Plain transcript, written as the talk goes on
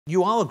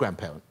You are a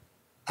grandparent.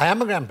 I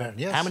am a grandparent,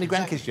 yes. How many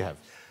grandkids do you have?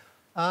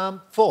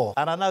 4.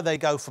 And I know they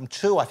go from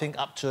 2, I think,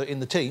 up to in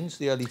the teens,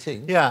 the early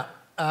teens. Yeah,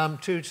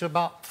 2 to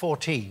about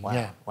 14. Wow.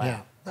 Yeah, Wow.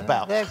 yeah.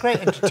 About. They're great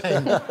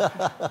entertainment.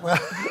 Well,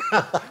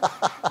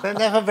 they're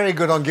never very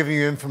good on giving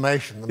you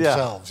information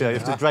themselves. Yeah, you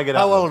have to drag it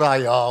out. How old are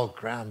you? Oh,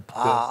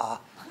 Grandpa.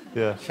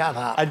 Yeah. Shut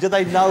up. And do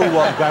they know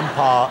what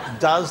Grandpa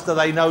does? Do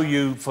they know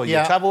you for your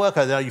Yeah. travel work?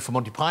 Or do they know you for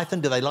Monty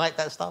Python? Do they like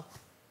that stuff?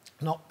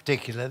 Not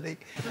particularly.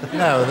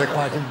 No, they're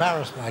quite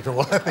embarrassed by it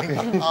all, I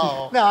think.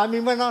 Oh. No, I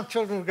mean, when our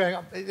children were growing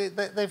up,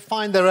 they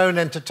find their own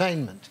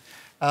entertainment.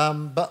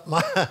 But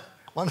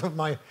one of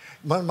my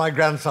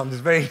grandsons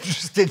is very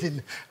interested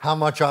in how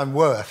much I'm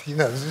worth. You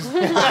know, there's this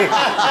very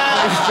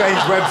strange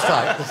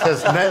website that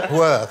says net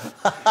worth,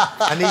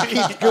 and he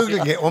keeps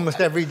Googling it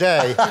almost every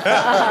day.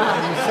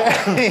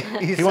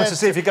 He wants to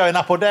see if you're going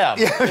up or down.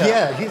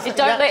 Yeah. You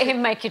don't let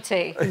him make your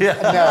tea. No.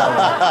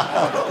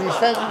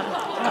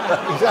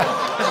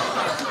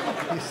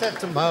 He said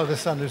to my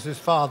oldest son, who's his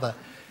father,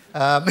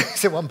 he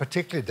said one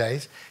particular day,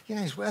 you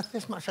know, he's worth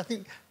this much. I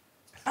think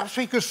perhaps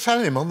we could sell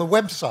him on the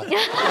website.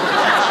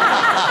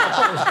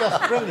 That was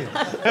just brilliant.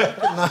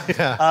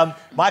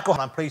 Michael,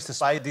 I'm pleased to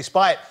say,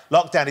 despite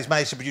lockdown, he's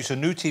managed to produce a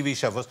new TV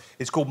show for us.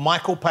 It's called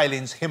Michael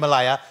Palin's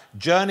Himalaya,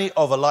 Journey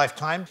of a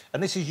Lifetime.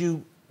 And this is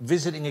you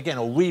visiting again,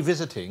 or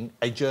revisiting,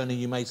 a journey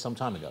you made some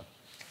time ago.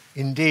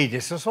 Indeed,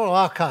 it's a sort of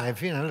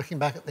archive, you know, looking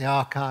back at the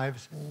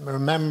archives,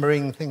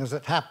 remembering things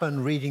that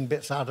happened, reading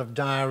bits out of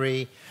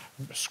diary,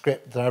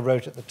 script that I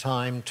wrote at the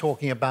time,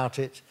 talking about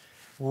it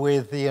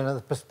with the,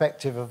 the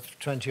perspective of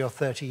 20 or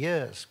 30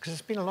 years, because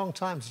it's been a long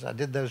time since I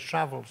did those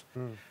travels.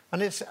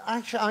 And it's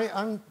actually,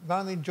 I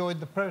rather enjoyed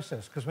the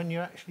process, because when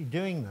you're actually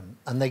doing them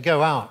and they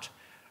go out,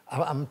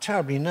 I'm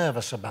terribly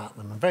nervous about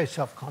them. I'm very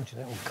self-conscious.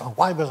 Oh, God,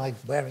 why was I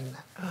wearing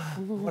that?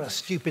 What a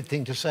stupid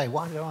thing to say.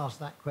 Why did I ask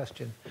that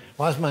question?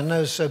 Why is my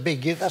nose so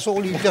big? That's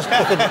all you just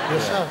look at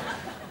yourself.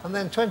 And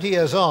then 20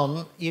 years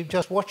on, you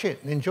just watch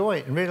it and enjoy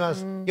it and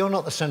realise you're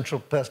not the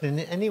central person in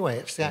it anyway.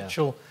 It's the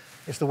actual...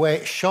 It's the way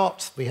it's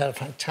shot. We had a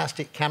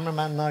fantastic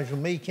cameraman, Nigel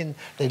Meakin.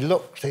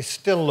 They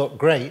still look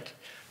great.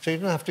 So you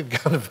don't have to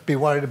kind of be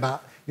worried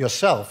about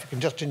yourself. You can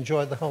just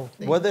enjoy the whole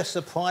thing. Were there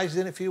surprises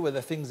in it for you? Were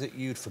there things that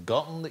you'd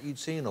forgotten that you'd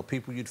seen, or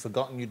people you'd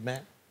forgotten you'd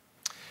met?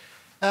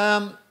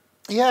 Yeah,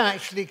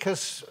 actually,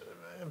 because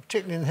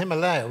particularly in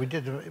Himalaya,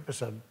 it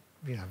was a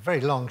very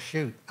long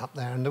shoot up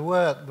there, and there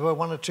were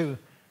 1 or 2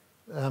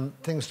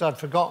 things that I'd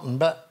forgotten,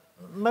 but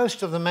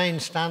most of the main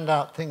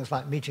standout things,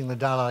 like meeting the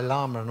Dalai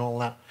Lama and all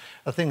that,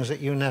 are things that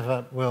you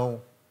never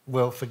will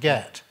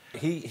forget.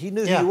 He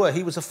knew who you were.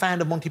 He was a fan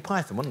of Monty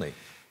Python, wasn't he?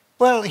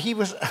 Well, he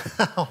was...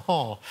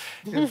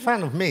 he was a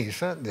fan of me,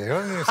 certainly.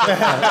 No,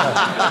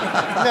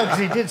 because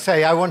he did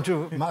say, I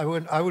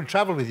would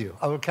travel with you.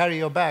 I would carry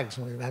your bags.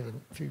 And we had a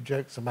few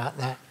jokes about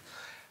that.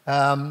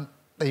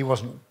 But he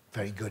wasn't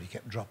very good. He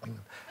kept dropping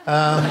them.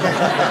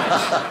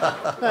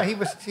 No, he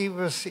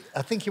was.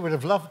 I think he would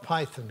have loved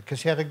Python,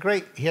 because he had a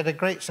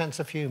great sense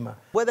of humour.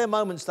 Were there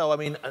moments, though? I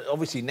mean,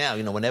 obviously now,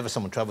 whenever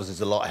someone travels,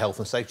 there's a lot of health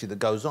and safety that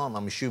goes on.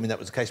 I'm assuming that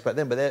was the case back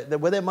then. But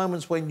were there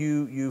moments when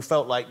you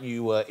felt like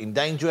you were in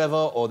danger ever,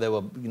 or there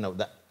were,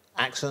 that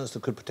accidents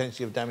that could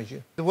potentially have damaged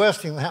you? The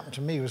worst thing that happened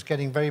to me was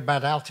getting very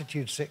bad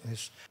altitude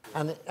sickness,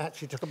 and it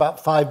actually took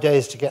about 5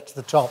 days to get to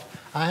the top.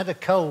 I had a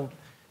cold.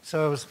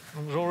 So I was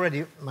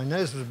already, my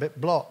nose was a bit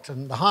blocked,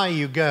 and the higher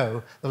you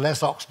go, the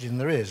less oxygen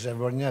there is,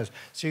 everybody knows.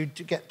 So you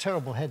get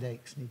terrible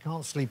headaches, and you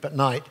can't sleep at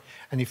night,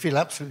 and you feel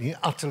absolutely,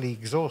 utterly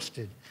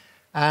exhausted.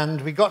 And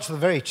we got to the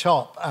very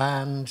top,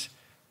 and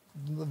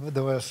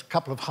there was a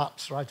couple of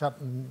huts right up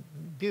and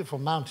beautiful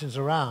mountains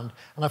around,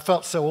 and I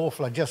felt so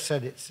awful. I just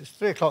said, it's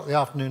 3 o'clock in the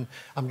afternoon,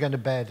 I'm going to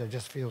bed, I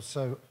just feel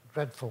so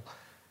dreadful.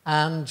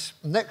 And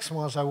the next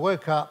one was I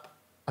woke up,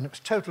 and it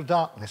was total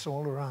darkness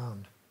all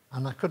around.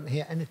 And I couldn't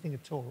hear anything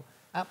at all.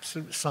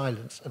 Absolute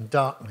silence and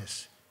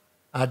darkness.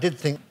 I did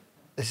think,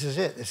 this is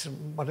it. This is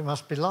what it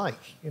must be like,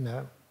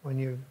 when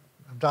you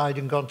have died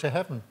and gone to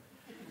heaven.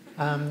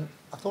 And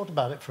I thought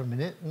about it for a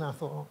minute, and I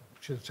thought, I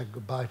should have said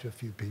goodbye to a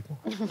few people.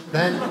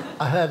 Then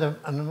I heard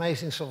an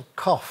amazing sort of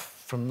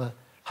cough from the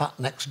hut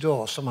next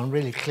door, someone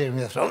really clearing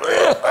their throat.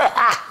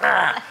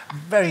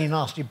 Very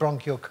nasty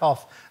bronchial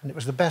cough, and it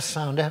was the best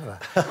sound ever.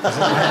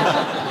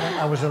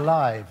 I was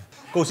alive.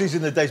 Of course, these are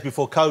the days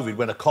before COVID,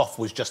 when a cough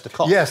was just a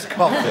cough. Yes,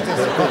 cough. It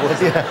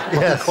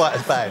wasn't quite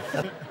as bad.